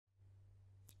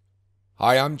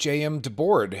Hi, I'm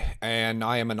DeBord, and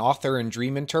I am an author and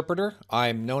dream interpreter.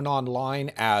 I'm known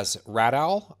online as Rat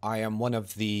Owl. I am one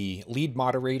of the lead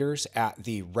moderators at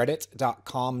the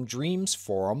reddit.com dreams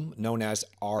forum known as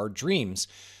Our Dreams.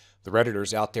 The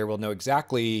Redditors out there will know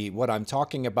exactly what I'm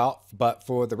talking about, but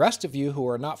for the rest of you who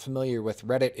are not familiar with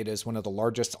Reddit, it is one of the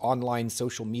largest online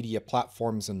social media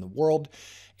platforms in the world,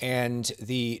 and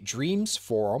the Dreams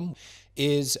Forum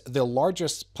is the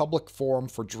largest public forum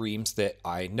for dreams that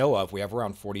I know of. We have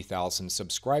around 40,000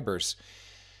 subscribers.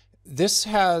 This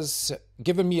has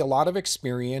given me a lot of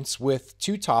experience with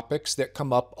two topics that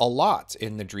come up a lot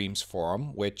in the Dreams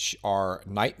Forum, which are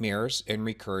nightmares and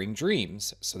recurring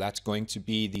dreams. So that's going to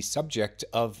be the subject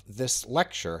of this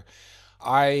lecture.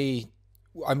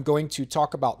 I'm going to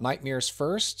talk about nightmares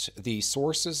first, the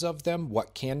sources of them,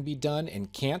 what can be done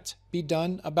and can't be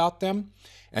done about them.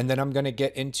 And then I'm going to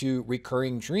get into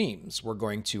recurring dreams. We're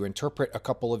going to interpret a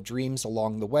couple of dreams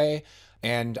along the way,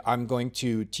 and I'm going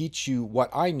to teach you what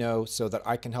I know so that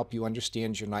I can help you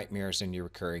understand your nightmares and your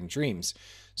recurring dreams.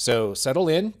 So settle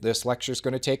in. This lecture is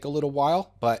going to take a little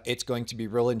while, but it's going to be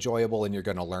real enjoyable and you're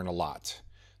going to learn a lot.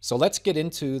 So let's get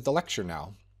into the lecture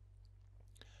now.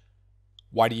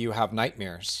 Why do you have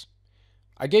nightmares?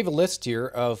 I gave a list here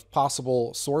of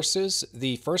possible sources.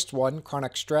 The first one,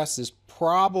 chronic stress, is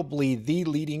probably the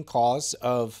leading cause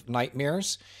of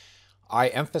nightmares. I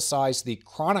emphasize the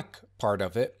chronic part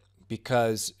of it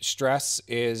because stress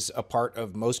is a part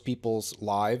of most people's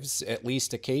lives, at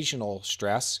least occasional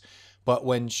stress. But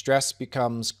when stress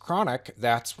becomes chronic,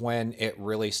 that's when it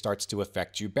really starts to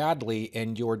affect you badly.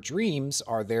 And your dreams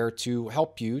are there to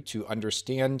help you to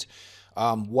understand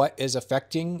what is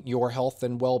affecting your health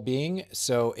and well-being.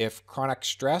 So if chronic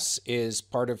stress is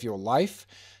part of your life,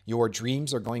 your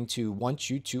dreams are going to want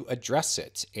you to address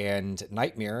it. And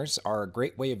nightmares are a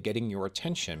great way of getting your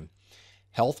attention.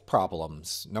 Health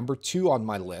problems. Number 2 on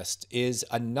my list is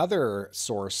another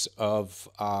source of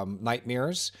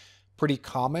nightmares, pretty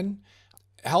common.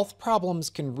 Health problems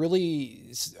can really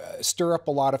stir up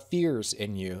a lot of fears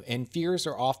in you, and fears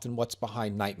are often what's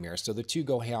behind nightmares. So the two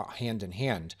go hand in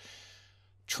hand.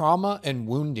 Trauma and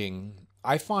wounding,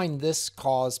 I find this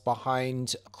cause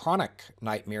behind chronic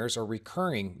nightmares or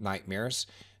recurring nightmares.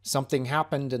 Something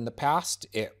happened in the past,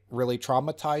 it really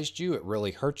traumatized you, it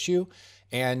really hurt you,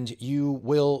 and you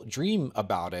will dream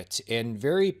about it in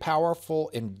very powerful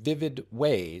and vivid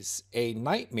ways. A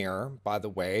nightmare, by the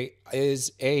way,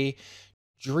 is a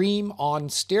dream on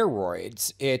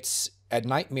steroids. It's a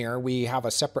nightmare. We have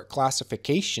a separate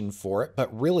classification for it,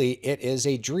 but really it is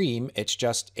a dream. It's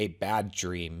just a bad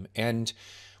dream. And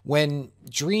when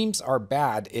dreams are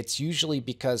bad, it's usually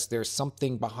because there's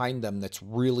something behind them that's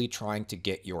really trying to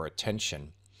get your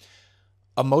attention.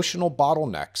 Emotional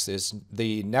bottlenecks is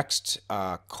the next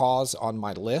cause on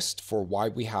my list for why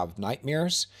we have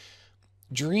nightmares.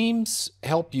 Dreams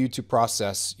help you to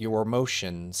process your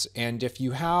emotions, and if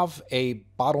you have a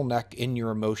bottleneck in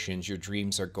your emotions, your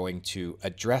dreams are going to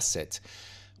address it.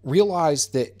 Realize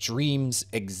that dreams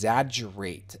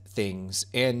exaggerate things,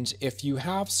 and if you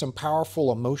have some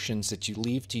powerful emotions that you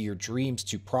leave to your dreams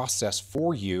to process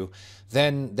for you,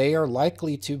 then they are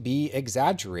likely to be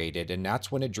exaggerated, and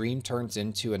that's when a dream turns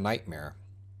into a nightmare.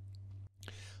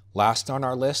 Last on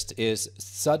our list is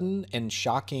sudden and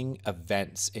shocking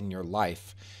events in your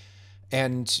life.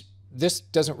 And this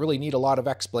doesn't really need a lot of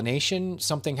explanation.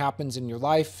 Something happens in your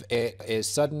life, it is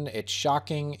sudden, it's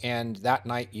shocking, and that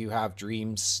night you have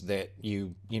dreams that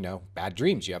bad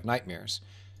dreams, you have nightmares.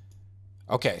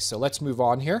 Okay, so let's move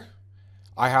on here.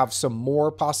 I have some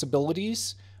more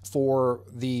possibilities for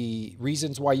the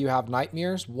reasons why you have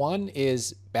nightmares. One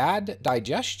is bad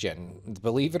digestion.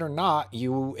 Believe it or not,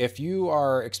 if you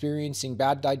are experiencing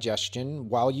bad digestion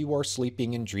while you are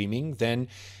sleeping and dreaming, then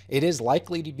it is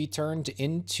likely to be turned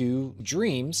into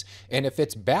dreams. And if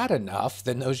it's bad enough,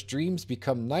 then those dreams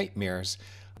become nightmares.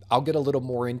 I'll get a little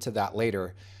more into that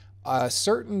later.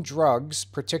 Certain drugs,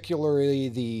 particularly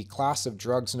the class of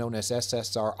drugs known as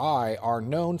SSRI, are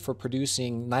known for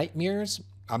producing nightmares.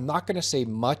 I'm not going to say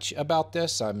much about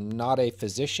this. I'm not a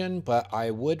physician, but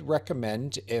I would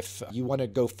recommend, if you want to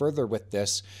go further with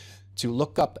this, to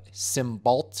look up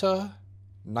Cymbalta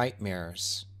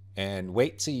nightmares and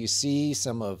wait till you see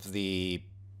some of the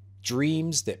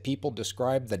dreams that people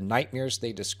describe, the nightmares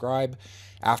they describe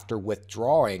after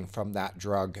withdrawing from that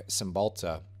drug,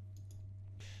 Cymbalta.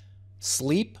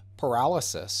 Sleep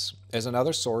paralysis is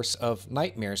another source of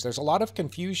nightmares. There's a lot of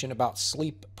confusion about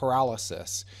sleep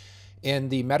paralysis. In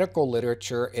the medical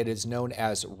literature, it is known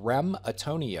as REM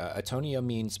atonia. Atonia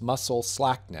means muscle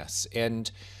slackness.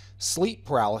 And Sleep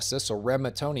paralysis, or REM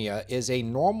atonia, is a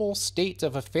normal state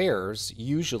of affairs,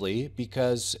 usually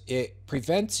because it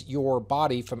prevents your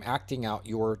body from acting out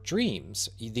your dreams.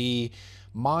 The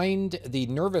mind, the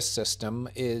nervous system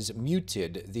is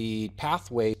muted. The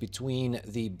pathway between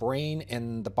the brain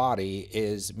and the body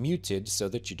is muted so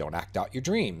that you don't act out your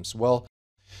dreams. Well,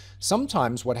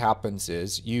 sometimes what happens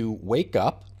is you wake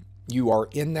up, you are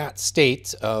in that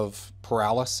state of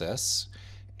paralysis,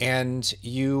 and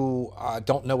you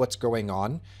don't know what's going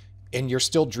on, and you're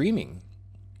still dreaming.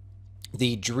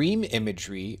 The dream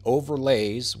imagery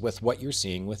overlays with what you're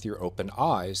seeing with your open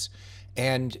eyes,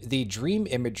 and the dream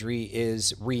imagery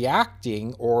is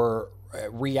reacting or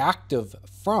reactive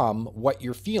from what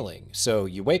you're feeling. So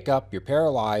you wake up, you're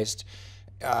paralyzed,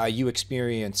 you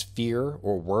experience fear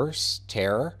or worse,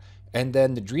 terror, and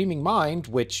then the dreaming mind,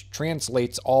 which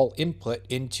translates all input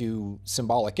into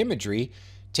symbolic imagery,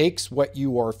 takes what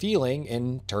you are feeling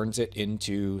and turns it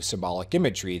into symbolic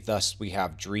imagery. Thus, we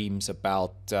have dreams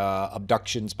about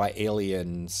abductions by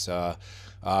aliens,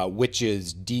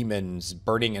 witches, demons,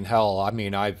 burning in hell. I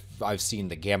mean, I've seen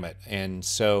the gamut. And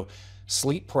so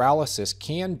sleep paralysis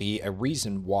can be a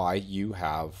reason why you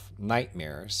have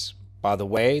nightmares. By the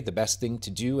way, the best thing to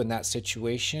do in that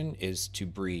situation is to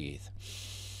breathe.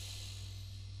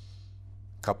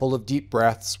 A couple of deep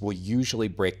breaths will usually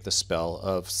break the spell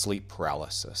of sleep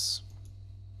paralysis.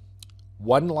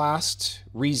 One last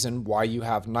reason why you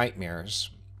have nightmares: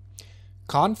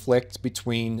 conflict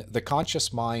between the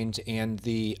conscious mind and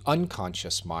the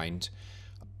unconscious mind.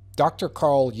 Dr.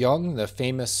 Carl Jung, the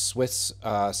famous Swiss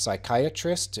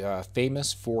psychiatrist,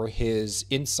 famous for his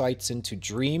insights into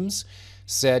dreams,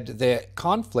 said that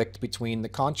conflict between the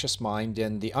conscious mind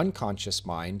and the unconscious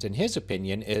mind, in his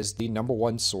opinion, is the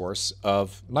 #1 source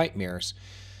of nightmares,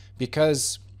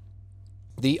 because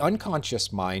the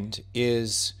unconscious mind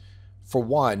is, for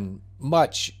one,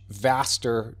 much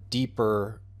vaster,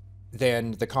 deeper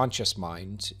than the conscious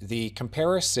mind. The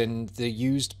comparison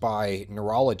used by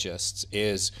neurologists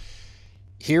is,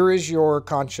 here is your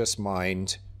conscious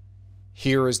mind,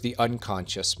 here is the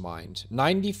unconscious mind.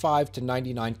 95 to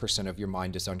 99% of your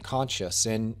mind is unconscious,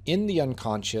 and in the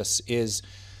unconscious is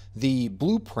the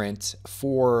blueprint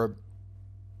for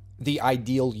the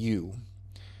ideal you.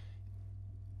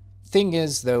 Thing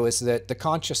is, though, is that the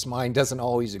conscious mind doesn't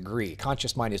always agree.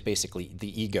 Conscious mind is basically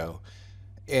the ego,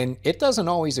 and it doesn't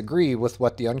always agree with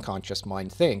what the unconscious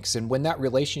mind thinks. And when that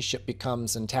relationship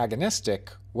becomes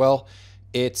antagonistic, well,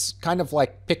 it's kind of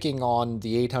like picking on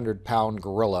the 800-pound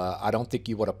gorilla. I don't think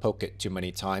you want to poke it too many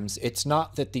times. It's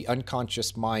not that the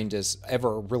unconscious mind is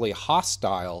ever really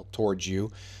hostile towards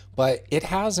you, but it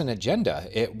has an agenda.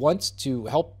 It wants to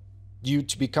help you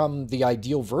to become the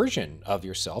ideal version of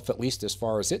yourself, at least as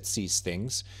far as it sees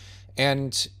things.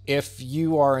 And if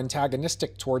you are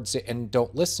antagonistic towards it and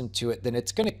don't listen to it, then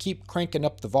it's going to keep cranking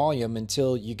up the volume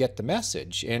until you get the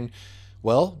message. And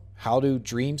well, how do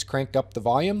dreams crank up the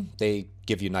volume? They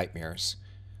give you nightmares.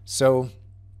 So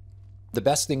the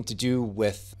best thing to do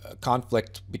with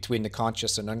conflict between the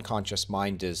conscious and unconscious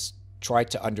mind is try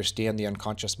to understand the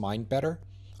unconscious mind better.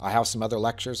 I have some other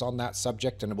lectures on that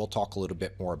subject, and we'll talk a little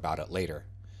bit more about it later.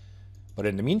 But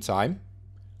in the meantime,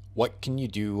 what can you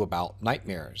do about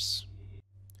nightmares?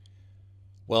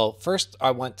 Well, first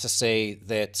I want to say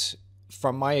that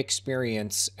from my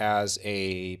experience as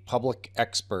a public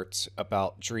expert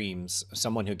about dreams,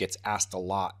 someone who gets asked a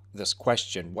lot this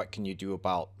question, what can you do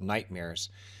about nightmares?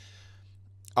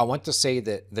 I want to say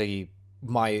that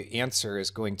my answer is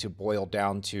going to boil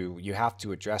down to, you have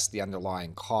to address the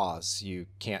underlying cause. You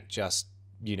can't just,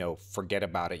 forget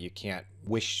about it. You can't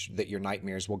wish that your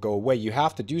nightmares will go away. You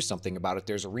have to do something about it.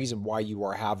 There's a reason why you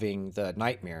are having the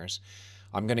nightmares.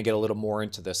 I'm going to get a little more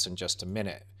into this in just a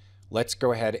minute. Let's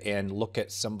go ahead and look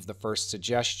at some of the first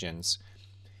suggestions.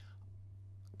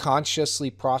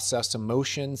 Consciously process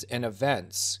emotions and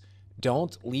events.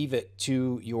 Don't leave it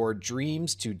to your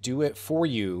dreams to do it for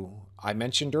you. I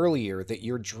mentioned earlier that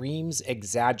your dreams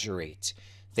exaggerate,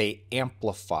 they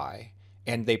amplify,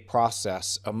 and they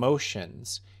process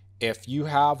emotions. If you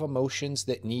have emotions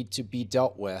that need to be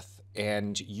dealt with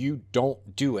and you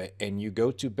don't do it and you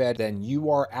go to bed, then you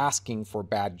are asking for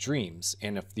bad dreams.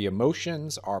 And if the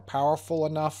emotions are powerful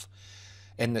enough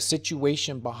and the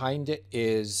situation behind it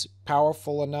is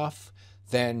powerful enough,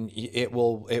 then it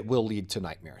will lead to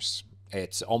nightmares.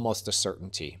 It's almost a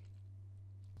certainty.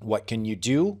 What can you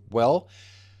do? Well,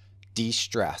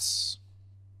 de-stress.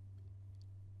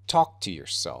 Talk to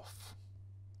yourself.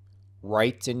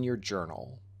 Write in your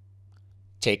journal.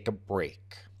 Take a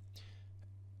break.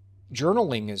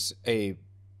 Journaling is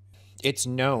It's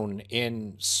known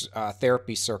in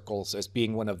therapy circles as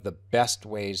being one of the best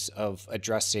ways of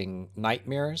addressing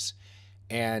nightmares.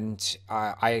 And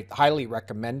I highly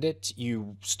recommend it.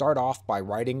 You start off by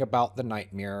writing about the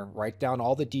nightmare, write down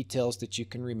all the details that you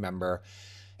can remember,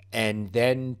 and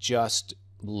then just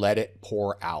let it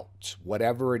pour out.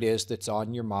 Whatever it is that's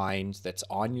on your mind, that's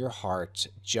on your heart,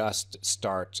 just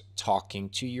start talking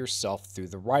to yourself through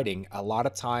the writing. A lot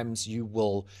of times you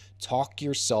will talk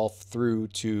yourself through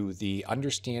to the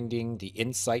understanding, the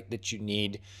insight that you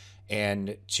need,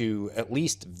 and to at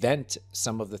least vent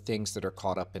some of the things that are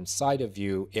caught up inside of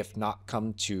you, if not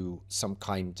come to some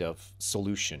kind of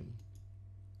solution.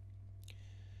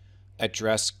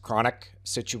 Address chronic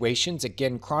situations.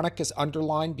 Again, chronic is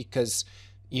underlined because,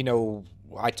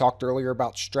 I talked earlier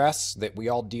about stress, that we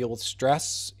all deal with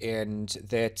stress, and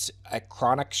that a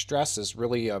chronic stress is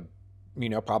really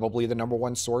probably the number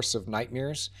one source of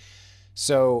nightmares.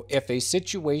 So if a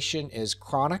situation is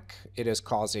chronic, it is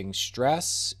causing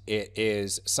stress, it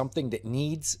is something that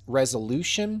needs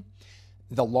resolution,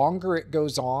 the longer it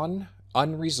goes on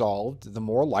unresolved, the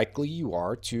more likely you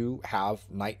are to have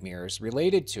nightmares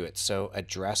related to it. So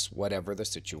address whatever the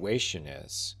situation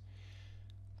is.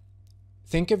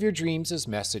 Think of your dreams as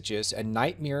messages, and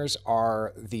nightmares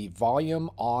are the volume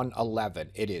on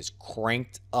 11. It is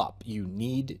cranked up. You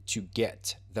need to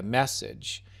get the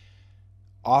message.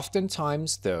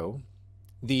 Oftentimes, though,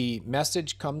 the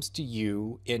message comes to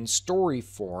you in story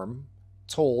form,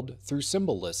 told through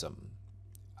symbolism.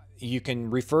 You can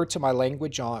refer to my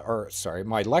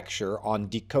my lecture on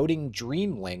decoding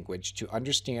dream language to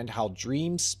understand how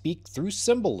dreams speak through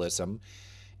symbolism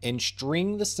and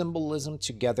string the symbolism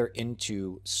together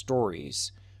into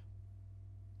stories.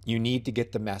 You need to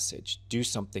get the message. Do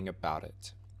something about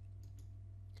it.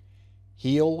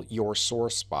 Heal your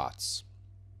sore spots.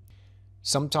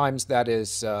 Sometimes that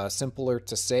is simpler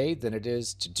to say than it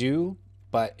is to do,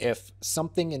 but if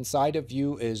something inside of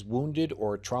you is wounded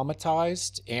or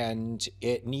traumatized and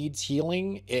it needs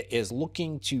healing, it is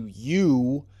looking to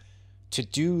you to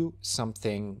do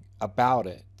something about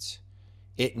it.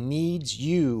 It needs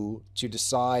you to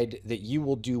decide that you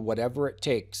will do whatever it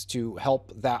takes to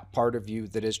help that part of you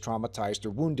that is traumatized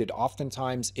or wounded.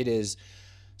 Oftentimes it is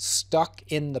stuck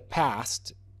in the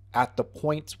past at the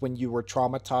point when you were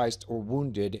traumatized or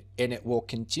wounded, and it will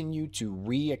continue to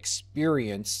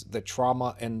re-experience the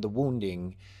trauma and the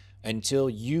wounding until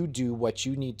you do what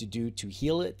you need to do to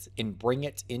heal it and bring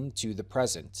it into the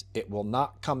present. It will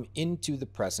not come into the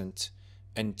present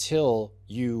until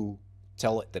you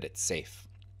tell it that it's safe.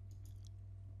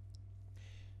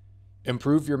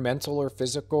 Improve your mental or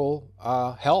physical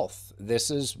health. This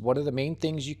is one of the main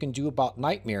things you can do about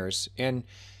nightmares. And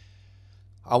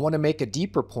I want to make a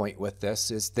deeper point with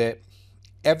this, is that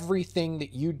everything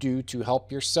that you do to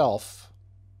help yourself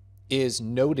is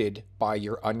noted by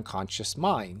your unconscious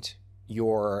mind.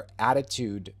 Your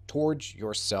attitude towards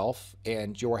yourself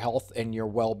and your health and your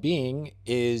well-being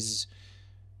is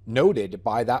noted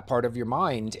by that part of your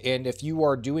mind. And if you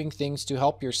are doing things to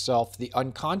help yourself, the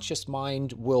unconscious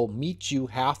mind will meet you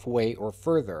halfway or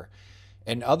further.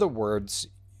 In other words,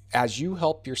 as you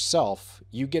help yourself,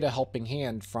 you get a helping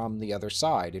hand from the other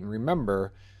side. And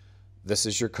remember, this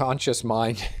is your conscious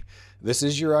mind. This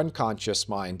is your unconscious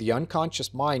mind. The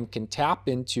unconscious mind can tap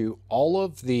into all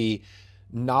of the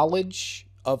knowledge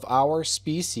of our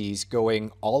species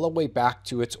going all the way back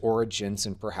to its origins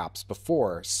and perhaps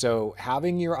before. So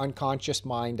having your unconscious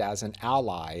mind as an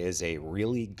ally is a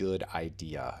really good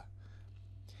idea.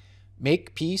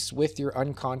 Make peace with your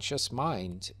unconscious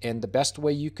mind. And the best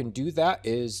way you can do that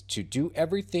is to do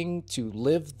everything to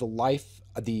live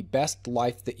the best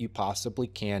life that you possibly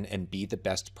can, and be the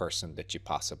best person that you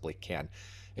possibly can.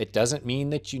 It doesn't mean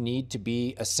that you need to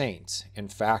be a saint. In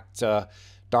fact,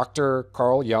 Dr.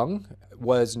 Carl Jung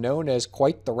was known as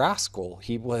quite the rascal.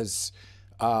 He was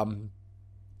a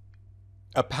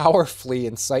powerfully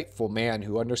insightful man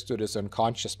who understood his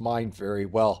unconscious mind very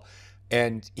well.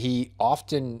 And he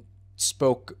often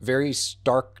spoke very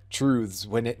stark truths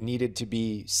when it needed to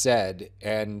be said.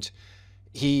 And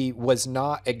he was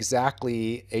not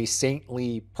exactly a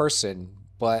saintly person,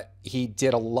 but he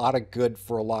did a lot of good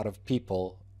for a lot of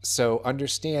people. So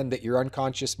understand that your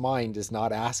unconscious mind is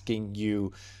not asking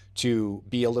you to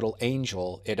be a little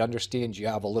angel. It understands you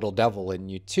have a little devil in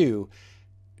you too.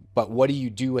 But what do you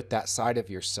do with that side of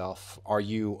yourself? Are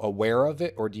you aware of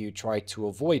it, or do you try to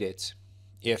avoid it?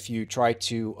 If you try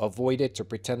to avoid it or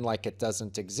pretend like it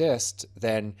doesn't exist,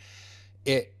 then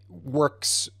it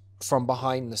works from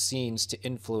behind the scenes to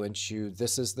influence you.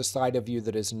 This is the side of you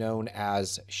that is known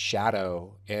as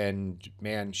shadow. And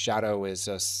man, shadow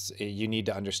is you need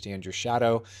to understand your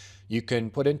shadow. You can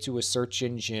put into a search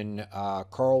engine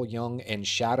Carl Jung and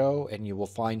shadow, and you will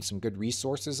find some good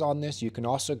resources on this. You can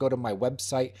also go to my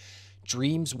website,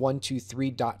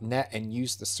 dreams123.net, and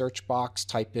use the search box,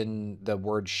 type in the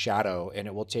word shadow, and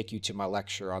it will take you to my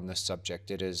lecture on this subject.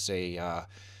 It is a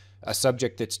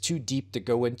subject that's too deep to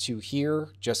go into here.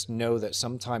 Just know that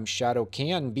sometimes shadow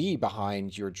can be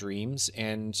behind your dreams,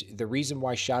 and the reason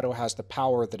why shadow has the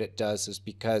power that it does is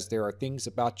because there are things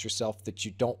about yourself that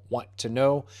you don't want to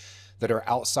know, that are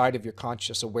outside of your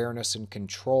conscious awareness and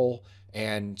control,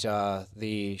 and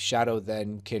the shadow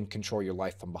then can control your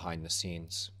life from behind the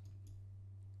scenes.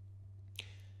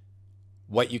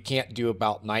 What you can't do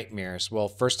about nightmares. Well,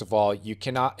 first of all, you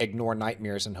cannot ignore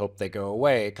nightmares and hope they go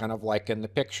away. Kind of like in the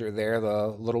picture there, the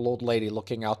little old lady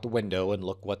looking out the window, and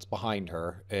look what's behind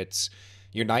her.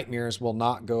 Your nightmares will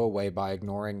not go away by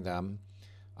ignoring them.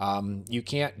 You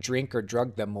can't drink or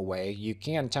drug them away. You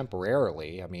can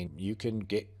temporarily. I mean, you can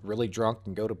get really drunk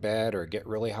and go to bed, or get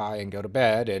really high and go to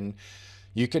bed, and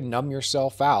you can numb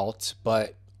yourself out,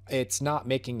 but it's not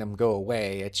making them go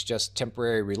away. It's just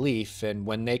temporary relief. And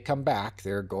when they come back,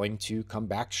 they're going to come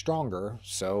back stronger.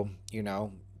 So, you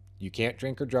can't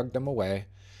drink or drug them away.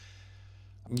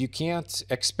 You can't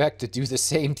expect to do the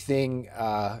same thing,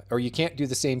 or you can't do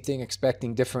the same thing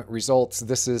expecting different results.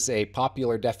 This is a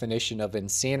popular definition of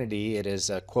insanity. It is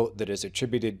a quote that is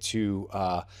attributed to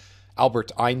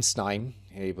Albert Einstein.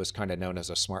 He was kind of known as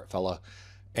a smart fella.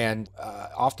 And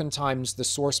oftentimes the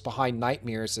source behind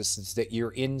nightmares is that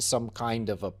you're in some kind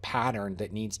of a pattern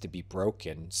that needs to be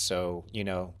broken. So,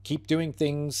 keep doing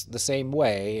things the same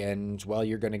way, and, well,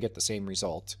 you're going to get the same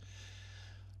result.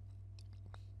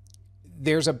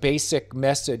 There's a basic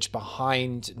message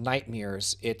behind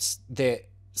nightmares. It's that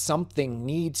something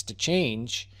needs to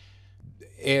change,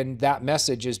 and that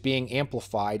message is being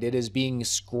amplified. It is being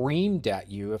screamed at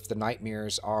you if the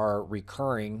nightmares are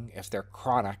recurring, if they're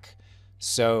chronic.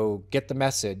 So get the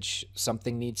message.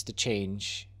 Something needs to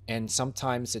change. And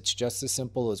sometimes it's just as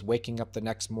simple as waking up the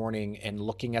next morning and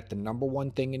looking at the number one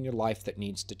thing in your life that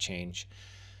needs to change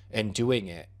and doing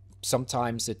it.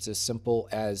 Sometimes it's as simple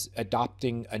as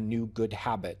adopting a new good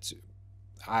habit.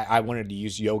 I wanted to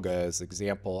use yoga as an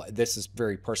example. This is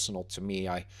very personal to me.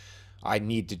 I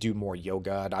need to do more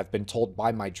yoga, and I've been told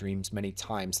by my dreams many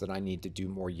times that I need to do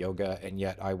more yoga, and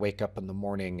yet I wake up in the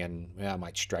morning and I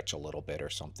might stretch a little bit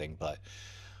or something, but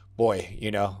boy,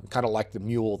 I'm kind of like the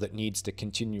mule that needs to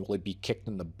continually be kicked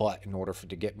in the butt in order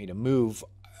to get me to move.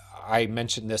 I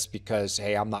mention this because,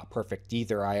 hey, I'm not perfect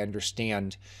either. I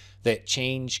understand that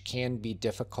change can be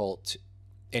difficult,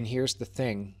 and here's the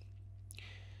thing.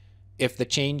 If the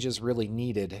change is really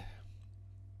needed,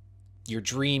 your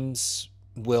dreams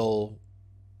will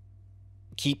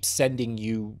keep sending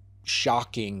you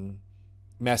shocking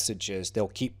messages. They'll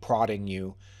keep prodding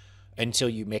you until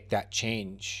you make that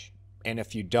change. And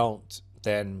if you don't,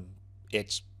 then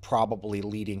it's probably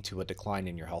leading to a decline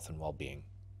in your health and well-being.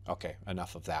 Okay,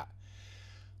 enough of that.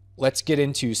 Let's get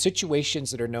into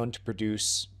situations that are known to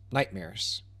produce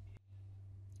nightmares.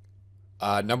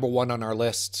 Number one on our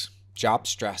list, job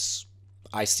stress.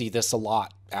 I see this a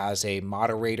lot as a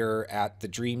moderator at the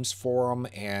Dreams Forum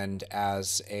and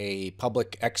as a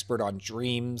public expert on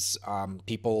dreams.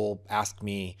 People ask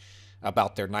me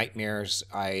about their nightmares.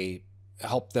 I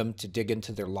help them to dig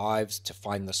into their lives to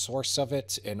find the source of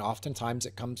it. And oftentimes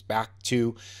it comes back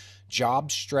to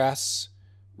job stress,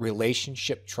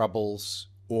 relationship troubles,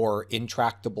 or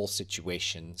intractable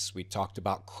situations. We talked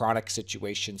about chronic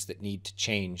situations that need to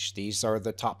change. These are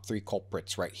the top three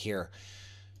culprits right here.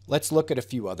 Let's look at a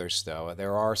few others, though.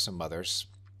 There are some others.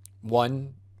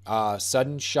 One,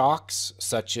 sudden shocks,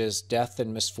 such as death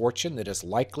and misfortune, that is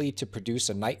likely to produce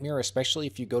a nightmare, especially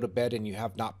if you go to bed and you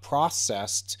have not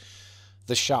processed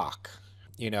the shock.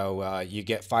 You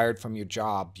get fired from your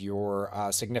job, your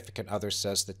significant other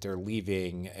says that they're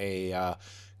leaving, a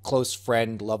close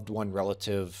friend, loved one,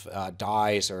 relative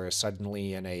dies or is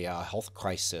suddenly in a health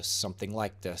crisis, something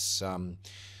like this.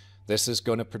 This is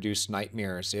going to produce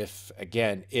nightmares if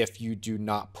you do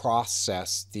not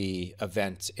process the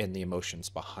event and the emotions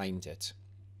behind it.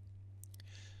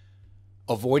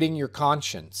 Avoiding your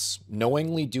conscience,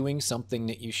 knowingly doing something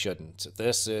that you shouldn't.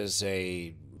 This is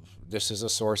a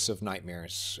source of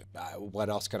nightmares. What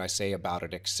else can I say about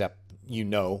it except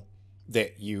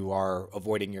that you are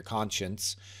avoiding your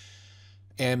conscience.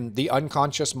 And the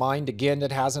unconscious mind, again,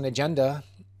 that has an agenda,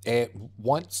 It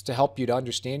wants to help you to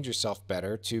understand yourself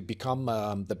better, to become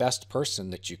the best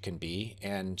person that you can be.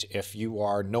 And if you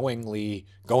are knowingly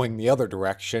going the other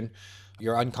direction,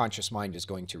 your unconscious mind is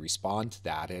going to respond to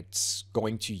that. It's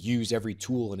going to use every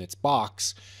tool in its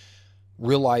box,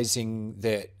 realizing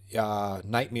that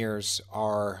nightmares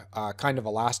are kind of a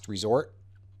last resort.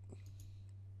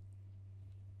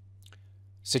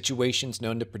 Situations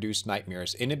known to produce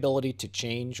nightmares: inability to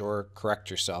change or correct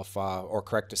yourself or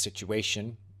correct a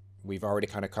situation. We've already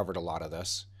kind of covered a lot of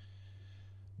this.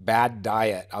 Bad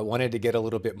diet. I wanted to get a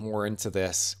little bit more into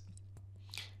this.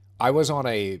 I was on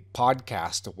a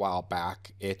podcast a while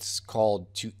back. It's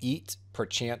called To Eat,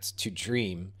 Perchance to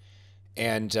Dream.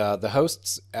 And the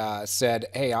hosts said,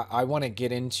 hey, I want to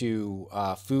get into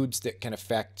foods that can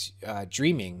affect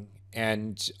dreaming.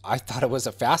 And I thought it was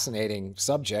a fascinating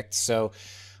subject. So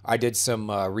I did some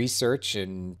research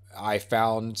and I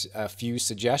found a few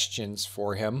suggestions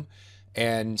for him.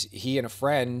 And he and a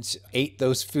friend ate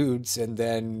those foods and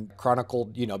then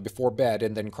chronicled, before bed,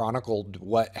 and then chronicled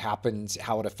what happened,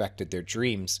 how it affected their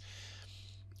dreams.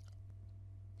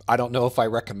 I don't know if I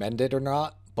recommend it or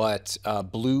not, but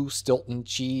blue Stilton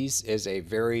cheese is a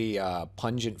very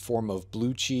pungent form of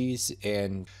blue cheese.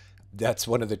 And that's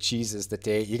one of the cheeses that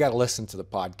you got to listen to the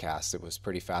podcast. It was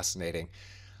pretty fascinating.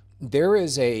 There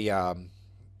is a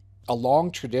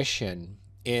long tradition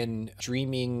in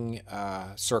dreaming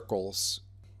circles,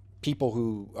 people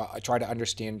who try to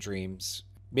understand dreams,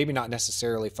 maybe not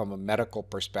necessarily from a medical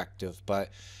perspective, but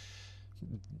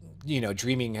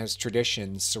dreaming has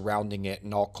traditions surrounding it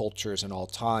in all cultures and all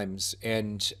times.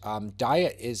 And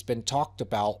diet has been talked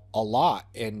about a lot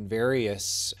in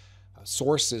various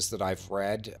sources that I've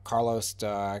read. Carlos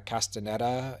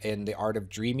Castaneda in The Art of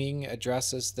Dreaming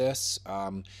addresses this.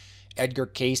 Edgar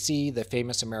Cayce, the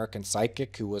famous American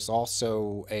psychic who was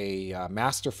also a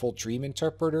masterful dream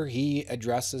interpreter, he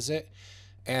addresses it.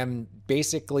 And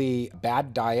basically,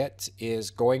 bad diet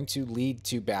is going to lead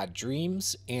to bad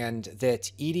dreams, and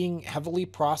that eating heavily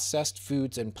processed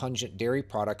foods and pungent dairy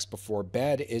products before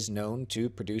bed is known to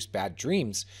produce bad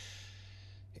dreams.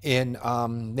 In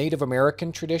Native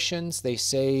American traditions, they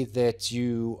say that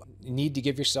you need to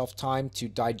give yourself time to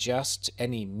digest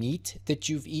any meat that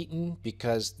you've eaten,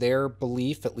 because their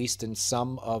belief, at least in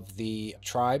some of the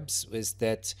tribes, is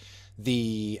that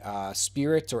the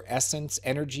spirit or essence,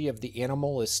 energy of the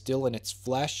animal is still in its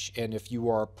flesh. And if you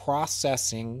are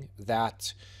processing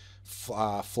that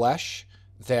flesh,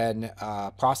 then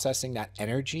processing that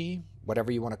energy,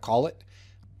 whatever you want to call it,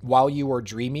 while you are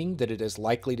dreaming, that it is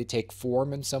likely to take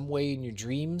form in some way in your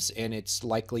dreams, and it's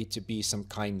likely to be some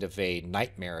kind of a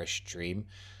nightmarish dream,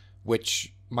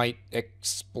 which might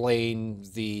explain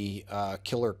the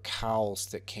killer cows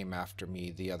that came after me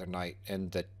the other night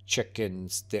and the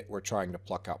chickens that were trying to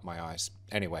pluck out my eyes.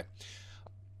 Anyway,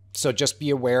 so just be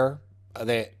aware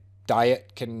that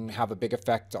diet can have a big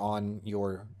effect on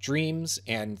your dreams,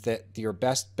 and that your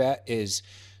best bet is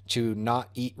to not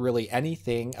eat really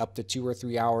anything up to 2 or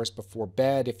 3 hours before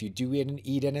bed. If you do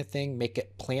eat anything, make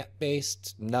it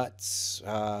plant-based, nuts,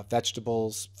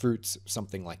 vegetables, fruits,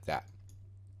 something like that.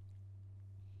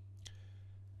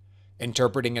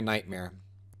 Interpreting a nightmare.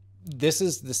 This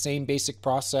is the same basic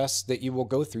process that you will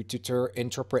go through to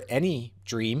interpret any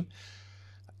dream.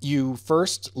 You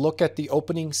first look at the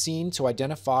opening scene to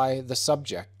identify the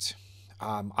subject.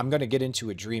 I'm going to get into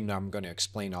a dream now. I'm going to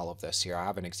explain all of this here. I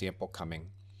have an example coming.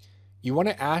 You want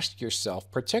to ask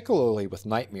yourself, particularly with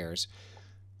nightmares,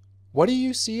 what do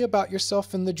you see about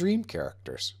yourself in the dream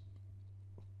characters?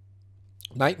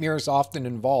 Nightmares often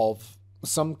involve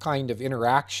some kind of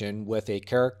interaction with a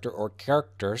character or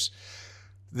characters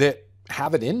that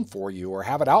have it in for you or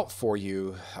have it out for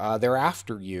you. They're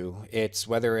after you. It's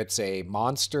whether it's a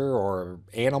monster or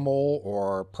animal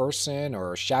or person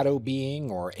or shadow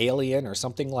being or alien or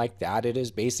something like that. It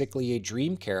is basically a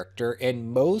dream character,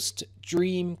 and most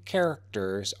dream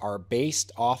characters are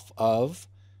based off of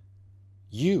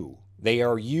you. They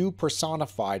are you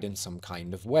personified in some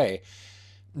kind of way.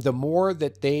 The more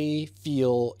that they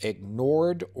feel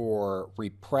ignored or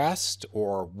repressed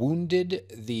or wounded,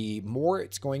 the more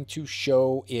it's going to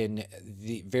show in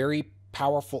the very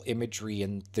powerful imagery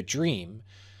in the dream.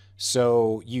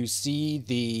 So you see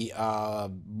the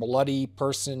bloody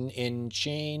person in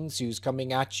chains who's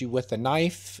coming at you with a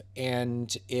knife,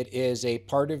 and it is a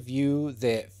part of you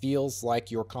that feels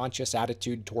like your conscious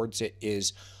attitude towards it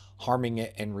is harming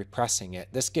it and repressing it.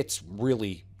 This gets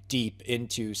really deep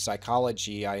into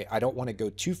psychology. I don't want to go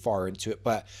too far into it,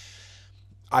 but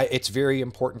it's very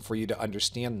important for you to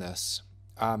understand this.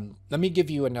 Let me give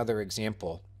you another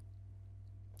example.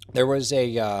 There was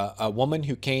a woman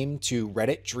who came to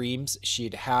Reddit Dreams.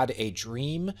 She'd had a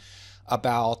dream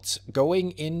about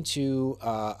going into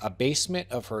a basement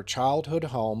of her childhood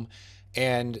home,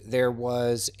 and there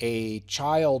was a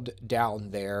child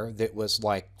down there that was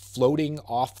like floating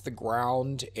off the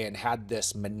ground and had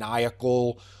this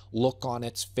maniacal look on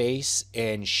its face,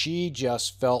 and she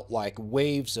just felt like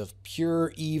waves of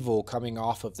pure evil coming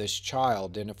off of this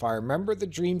child. And if I remember the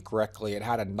dream correctly, it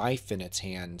had a knife in its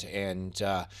hand, and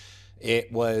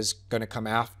it was going to come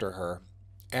after her.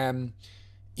 And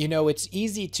you know, it's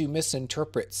easy to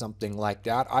misinterpret something like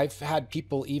that. I've had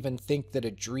people even think that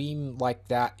a dream like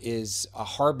that is a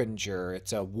harbinger.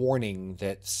 It's a warning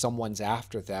that someone's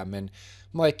after them. And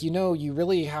I'm like, you know, you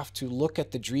really have to look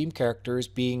at the dream characters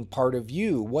being part of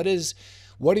you. What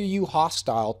are you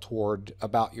hostile toward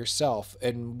about yourself?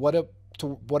 And what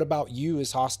about you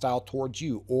is hostile towards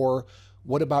you? Or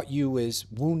what about you is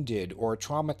wounded or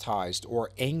traumatized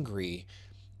or angry?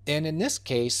 And in this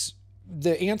case,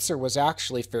 the answer was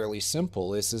actually fairly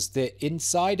simple, is that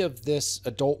inside of this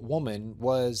adult woman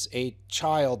was a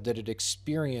child that had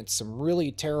experienced some really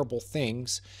terrible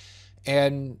things,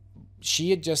 and she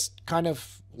had just kind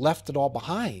of left it all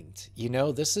behind. You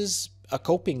know, this is a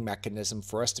coping mechanism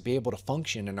for us to be able to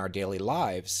function in our daily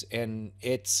lives, and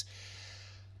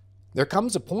there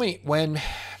comes a point when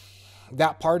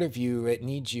that part of you, it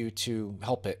needs you to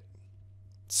help it.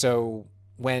 So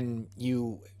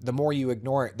the more you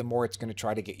ignore it, the more it's going to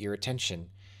try to get your attention.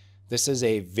 This is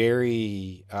a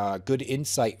very good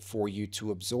insight for you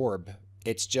to absorb.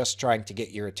 It's just trying to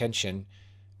get your attention.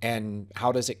 And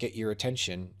how does it get your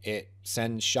attention? It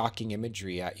sends shocking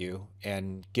imagery at you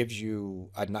and gives you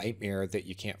a nightmare that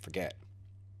you can't forget.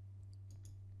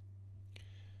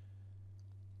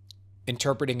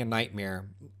 Interpreting a nightmare.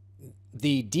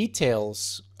 The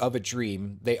details of a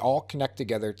dream, they all connect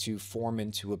together to form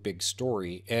into a big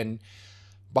story. And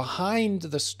behind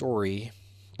the story,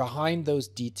 behind those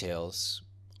details,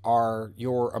 are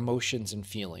your emotions and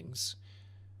feelings.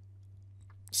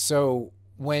 So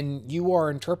when you are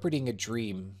interpreting a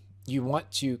dream, you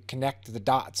want to connect the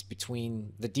dots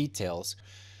between the details.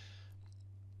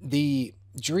 The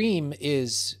dream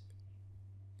is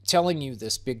telling you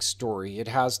this big story. It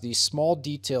has these small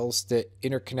details that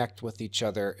interconnect with each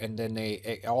other, and then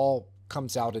it all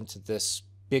comes out into this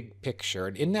big picture.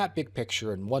 And in that big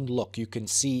picture, in one look, you can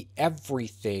see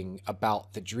everything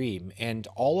about the dream and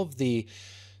all of the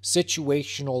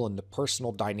situational and the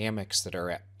personal dynamics that are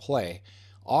at play.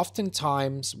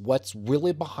 Oftentimes, what's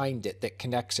really behind it that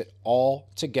connects it all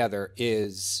together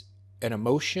is an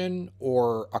emotion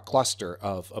or a cluster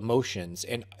of emotions.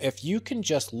 And if you can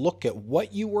just look at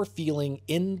what you were feeling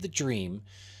in the dream,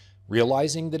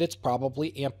 realizing that it's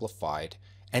probably amplified,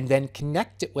 and then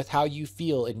connect it with how you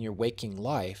feel in your waking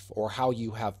life or how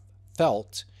you have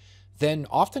felt, then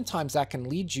oftentimes that can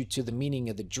lead you to the meaning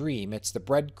of the dream. It's the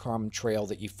breadcrumb trail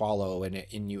that you follow,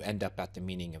 and you end up at the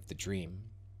meaning of the dream.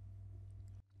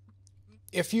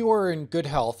 If you are in good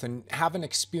health and haven't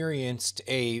experienced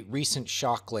a recent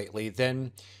shock lately,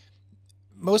 then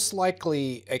most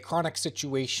likely a chronic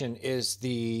situation is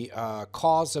the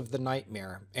cause of the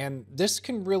nightmare. And this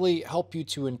can really help you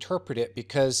to interpret it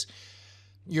because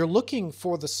you're looking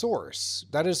for the source.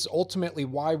 That is ultimately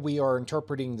why we are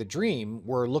interpreting the dream.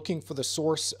 We're looking for the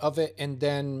source of it and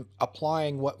then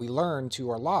applying what we learn to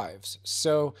our lives.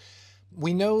 So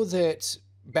we know that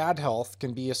bad health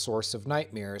can be a source of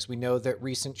nightmares. We know that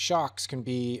recent shocks can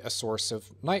be a source of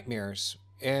nightmares.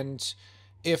 And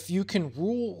if you can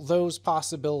rule those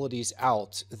possibilities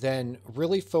out, then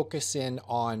really focus in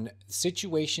on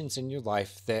situations in your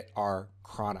life that are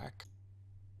chronic.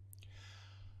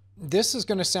 This is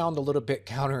going to sound a little bit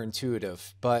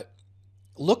counterintuitive, but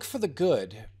look for the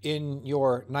good in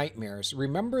your nightmares.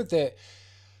 Remember that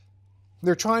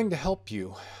they're trying to help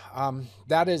you.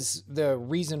 That is the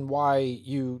reason why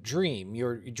you dream.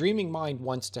 Your dreaming mind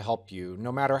wants to help you.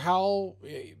 No matter how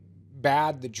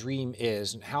bad the dream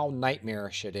is and how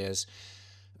nightmarish it is,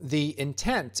 the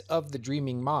intent of the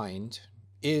dreaming mind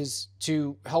is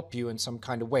to help you in some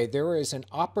kind of way. There is an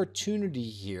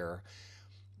opportunity here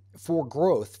for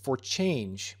growth, for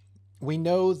change. We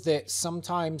know that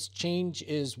sometimes change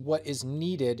is what is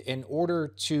needed in order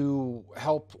to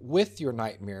help with your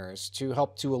nightmares, to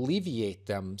help to alleviate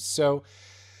them. So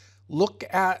look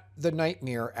at the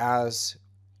nightmare as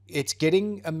It's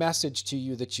getting a message to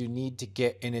you that you need to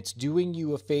get, and it's doing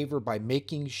you a favor by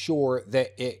making sure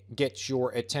that it gets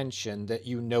your attention, that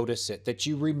you notice it, that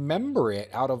you remember it.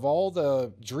 Out of all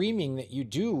the dreaming that you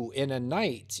do in a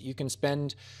night, you can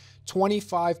spend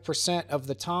 25% of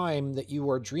the time that you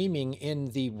are dreaming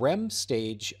in the REM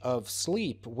stage of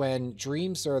sleep, when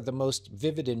dreams are the most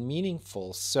vivid and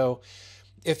meaningful. So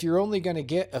if you're only going to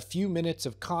get a few minutes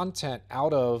of content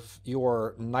out of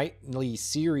your nightly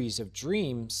series of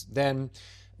dreams, then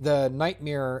the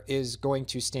nightmare is going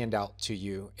to stand out to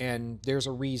you. And there's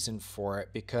a reason for it,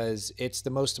 because it's the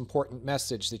most important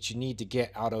message that you need to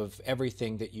get out of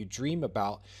everything that you dream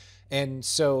about. And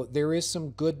so there is some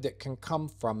good that can come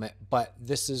from it, but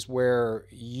this is where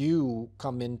you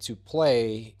come into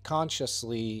play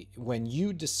consciously, when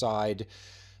you decide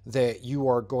that you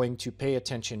are going to pay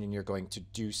attention and you're going to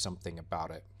do something about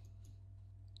it.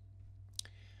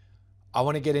 I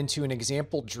want to get into an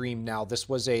example dream now. This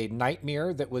was a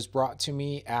nightmare that was brought to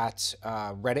me at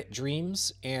Reddit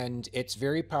Dreams, and it's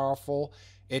very powerful.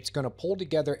 It's going to pull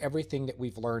together everything that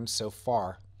we've learned so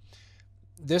far.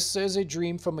 This is a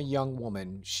dream from a young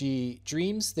woman. She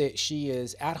dreams that she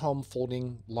is at home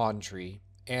folding laundry,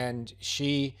 and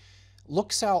she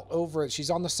looks out over, she's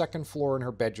on the second floor in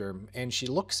her bedroom, and she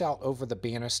looks out over the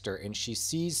banister, and she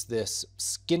sees this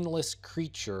skinless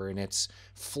creature, and its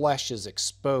flesh is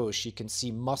exposed. She can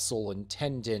see muscle and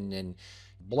tendon and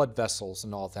blood vessels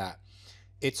and all that.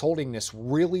 It's holding this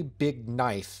really big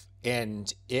knife,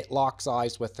 and it locks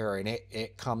eyes with her, and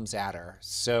it comes at her.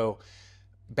 So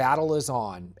battle is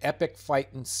on. Epic fight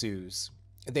ensues.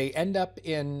 They end up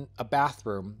in a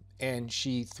bathroom, and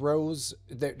she throws,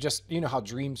 just, you know how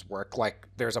dreams work, like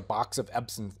there's a box of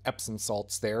Epsom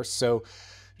salts there. So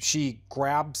she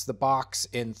grabs the box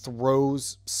and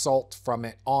throws salt from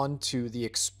it onto the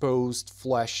exposed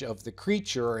flesh of the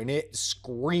creature, and it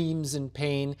screams in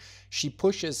pain. She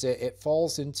pushes it, it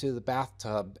falls into the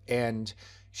bathtub, and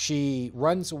she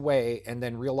runs away and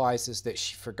then realizes that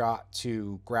she forgot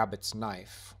to grab its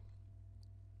knife.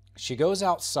 She goes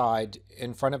outside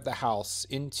in front of the house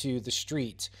into the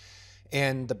street,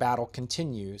 and the battle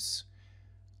continues.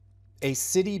 A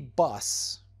city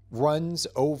bus runs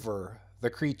over the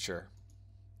creature,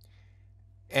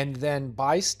 and then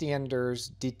bystanders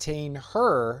detain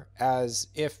her as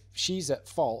if she's at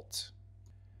fault.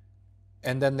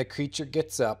 And then the creature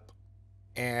gets up,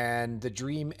 and the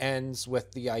dream ends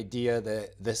with the idea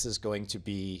that this is going to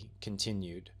be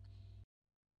continued.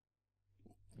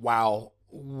 Wow,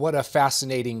 what a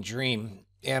fascinating dream.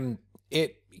 And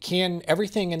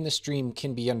everything in this dream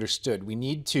can be understood. We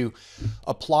need to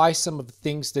apply some of the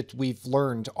things that we've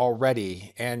learned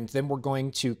already, and then we're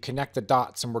going to connect the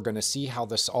dots, and we're going to see how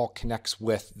this all connects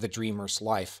with the dreamer's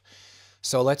life.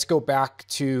 So let's go back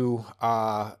to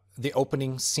the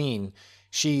opening scene.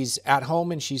 She's at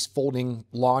home and she's folding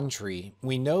laundry.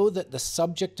 We know that the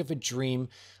subject of a dream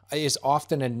is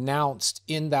often announced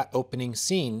in that opening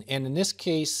scene. And in this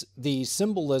case, the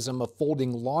symbolism of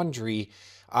folding laundry,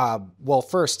 well,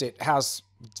 first, it has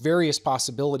various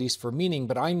possibilities for meaning,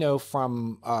 but I know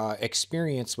from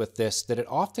experience with this that it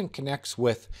often connects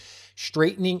with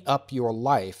straightening up your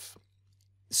life,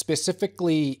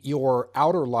 specifically your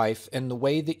outer life and the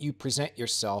way that you present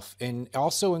yourself, and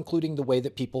also including the way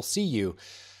that people see you.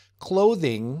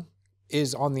 Clothing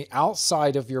is on the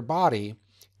outside of your body,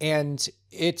 and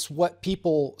it's what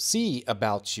people see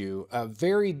about you. A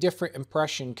very different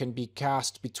impression can be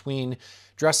cast between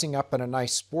dressing up in a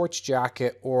nice sports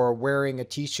jacket or wearing a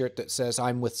t-shirt that says,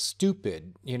 "I'm with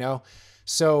stupid," you know?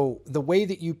 So the way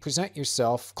that you present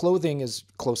yourself, clothing is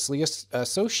closely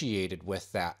associated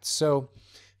with that. So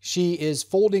she is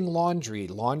folding laundry.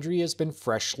 Laundry has been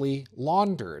freshly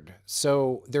laundered.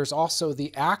 So there's also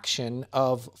the action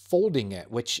of folding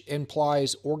it, which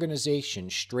implies organization,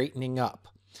 straightening up.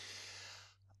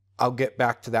 I'll get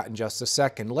back to that in just a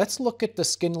second. Let's look at the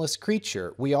skinless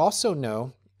creature. We also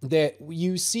know that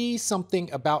you see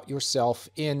something about yourself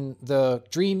in the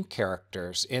dream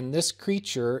characters, and this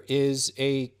creature is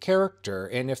a character.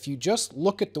 And if you just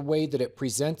look at the way that it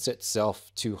presents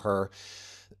itself to her,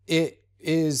 it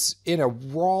is in a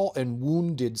raw and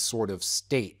wounded sort of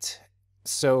state.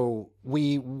 So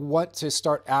we want to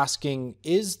start asking,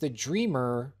 is the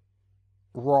dreamer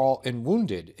raw and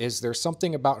wounded? Is there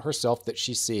something about herself that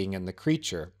she's seeing in the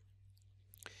creature?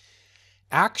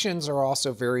 Actions are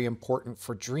also very important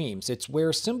for dreams. It's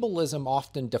where symbolism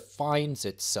often defines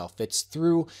itself. It's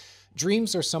through,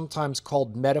 dreams are sometimes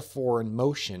called metaphor in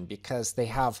motion because they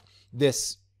have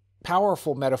this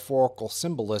powerful metaphorical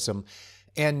symbolism,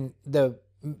 and the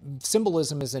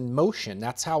symbolism is in motion.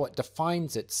 That's how it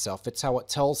defines itself. It's how it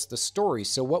tells the story.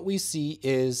 So what we see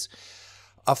is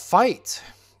A fight.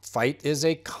 Fight is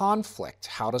a conflict.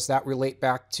 How does that relate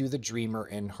back to the dreamer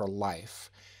in her life?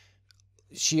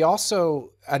 She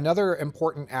also, another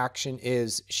important action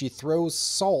is she throws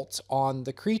salt on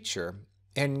the creature.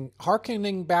 And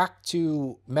hearkening back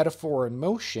to metaphor and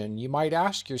motion, you might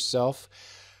ask yourself,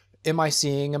 am I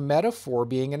seeing a metaphor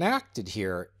being enacted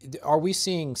here? Are we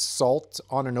seeing salt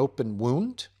on an open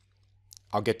wound?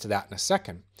 I'll get to that in a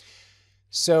second.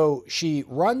 So she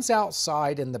runs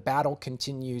outside and the battle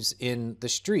continues in the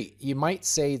street. You might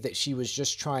say that she was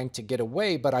just trying to get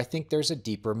away, but I think there's a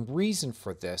deeper reason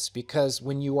for this, because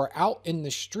when you are out in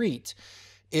the street,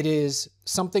 it is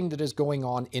something that is going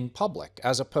on in public,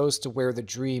 as opposed to where the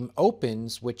dream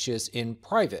opens, which is in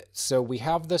private. So we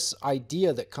have this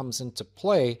idea that comes into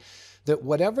play that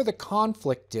whatever the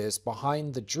conflict is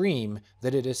behind the dream,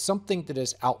 that it is something that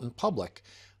is out in public.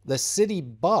 The city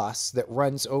bus that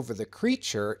runs over the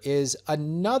creature is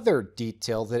another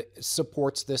detail that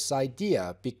supports this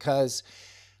idea, because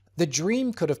the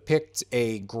dream could have picked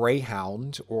a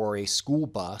Greyhound or a school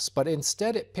bus, but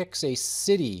instead it picks a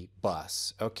city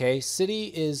bus. Okay, city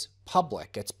is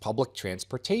public, it's public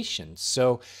transportation.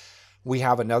 So we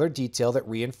have another detail that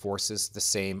reinforces the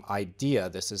same idea.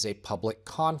 This is a public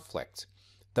conflict.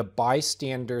 The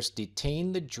bystanders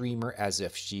detain the dreamer as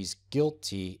if she's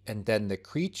guilty, and then the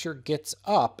creature gets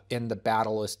up and the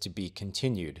battle is to be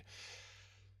continued.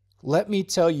 Let me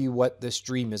tell you what this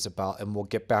dream is about, and we'll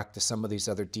get back to some of these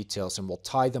other details and we'll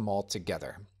tie them all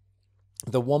together.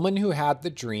 The woman who had the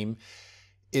dream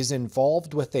is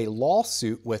involved with a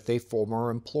lawsuit with a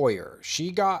former employer. She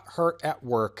got hurt at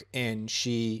work and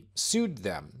she sued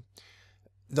them.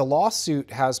 The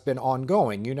lawsuit has been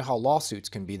ongoing. You know how lawsuits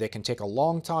can be. They can take a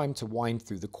long time to wind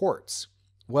through the courts.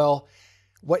 Well,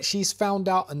 what she's found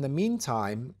out in the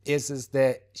meantime is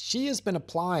that she has been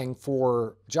applying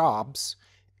for jobs,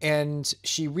 and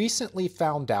she recently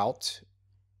found out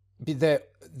that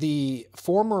the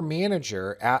former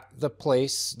manager at the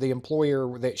place, the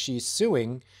employer that she's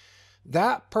suing,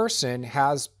 that person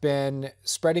has been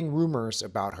spreading rumors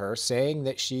about her, saying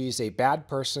that she's a bad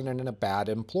person and a bad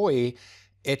employee.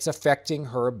 It's affecting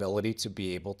her ability to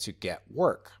be able to get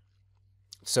work.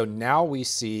 So now we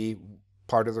see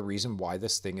part of the reason why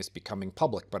this thing is becoming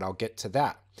public, but I'll get to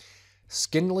that.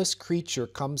 Skinless creature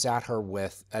comes at her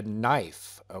with a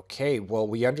knife. Okay, well,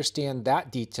 we understand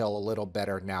that detail a little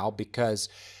better now, because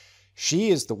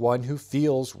she is the one who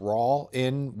feels raw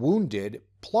and wounded.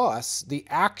 Plus, the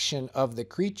action of the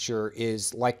creature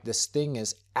is like this thing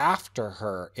is after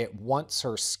her. It wants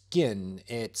her skin.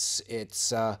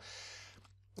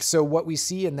 So what we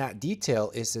see in that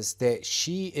detail is that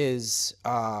she is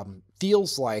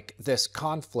feels like this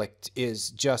conflict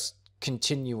is just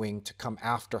continuing to come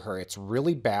after her. It's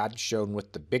really bad, shown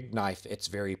with the big knife. It's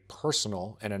very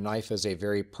personal, and a knife is a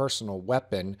very personal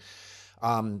weapon.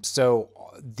 So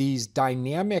these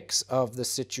dynamics of the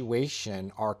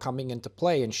situation are coming into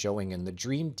play and showing in the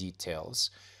dream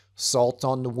details. Salt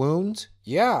on the wound?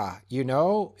 Yeah,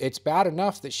 it's bad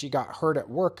enough that she got hurt at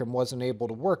work and wasn't able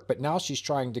to work, but now she's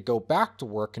trying to go back to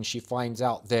work and she finds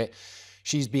out that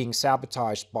she's being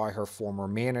sabotaged by her former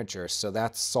manager. So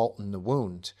that's salt in the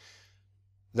wound.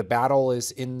 The battle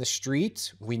is in the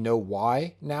street. We know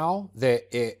why now, that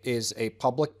it is a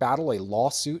public battle. A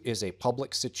lawsuit is a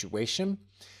public situation.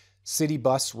 City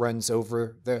bus runs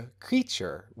over the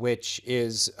creature, which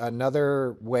is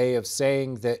another way of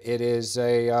saying that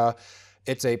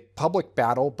it's a public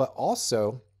battle, but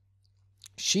also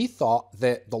she thought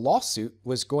that the lawsuit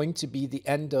was going to be the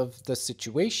end of the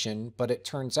situation, but it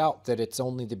turns out that it's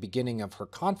only the beginning of her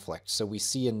conflict. So we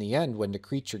see in the end, when the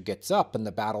creature gets up and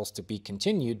the battle's to be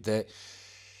continued, that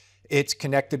it's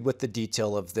connected with the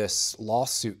detail of this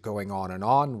lawsuit going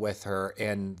on with her,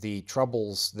 and the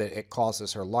troubles that it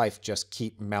causes her life just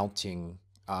keep mounting,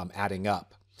 adding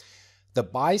up. The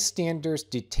bystanders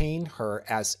detain her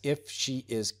as if she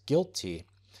is guilty.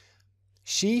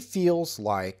 She feels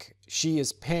like she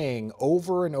is paying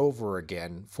over and over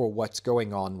again for what's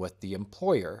going on with the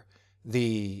employer.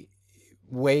 The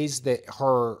ways that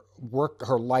her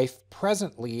life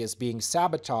presently is being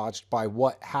sabotaged by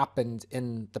what happened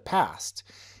in the past.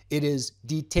 It is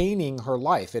detaining her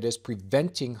life. It is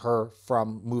preventing her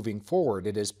from moving forward.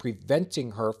 It is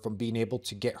preventing her from being able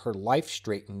to get her life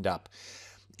straightened up.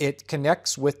 It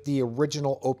connects with the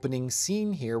original opening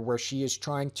scene here, where she is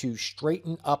trying to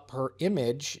straighten up her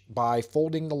image by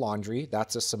folding the laundry.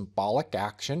 That's a symbolic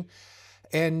action.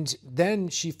 And then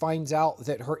she finds out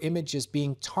that her image is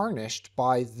being tarnished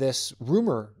by this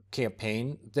rumor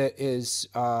campaign that is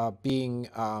being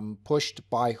pushed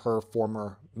by her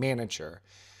former manager.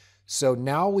 So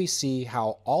now we see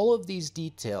how all of these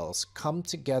details come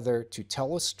together to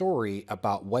tell a story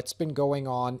about what's been going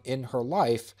on in her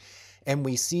life. And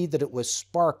we see that it was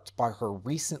sparked by her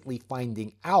recently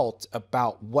finding out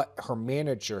about what her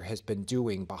manager has been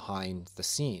doing behind the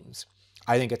scenes.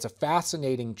 I think it's a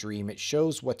fascinating dream. It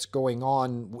shows what's going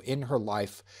on in her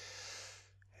life.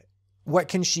 What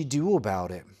can she do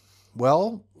about it?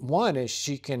 Well, one is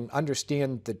she can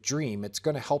understand the dream. It's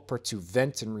going to help her to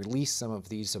vent and release some of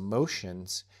these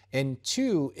emotions. And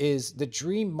two is the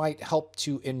dream might help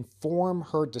to inform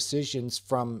her decisions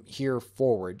from here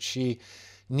forward. She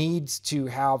needs to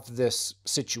have this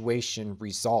situation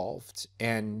resolved.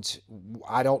 And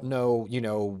I don't know,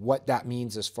 what that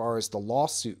means as far as the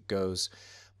lawsuit goes,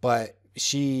 but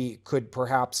she could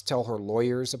perhaps tell her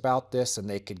lawyers about this and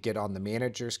they could get on the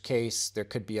manager's case. There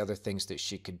could be other things that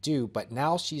she could do, but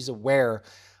now she's aware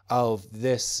of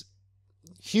this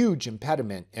huge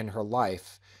impediment in her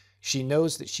life. She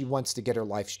knows that she wants to get her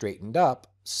life straightened up.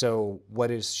 So what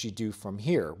does she do from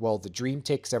here? Well, the dream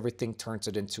takes everything, turns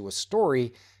it into a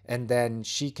story, and then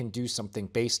she can do something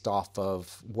based off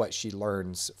of what she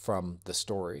learns from the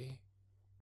story.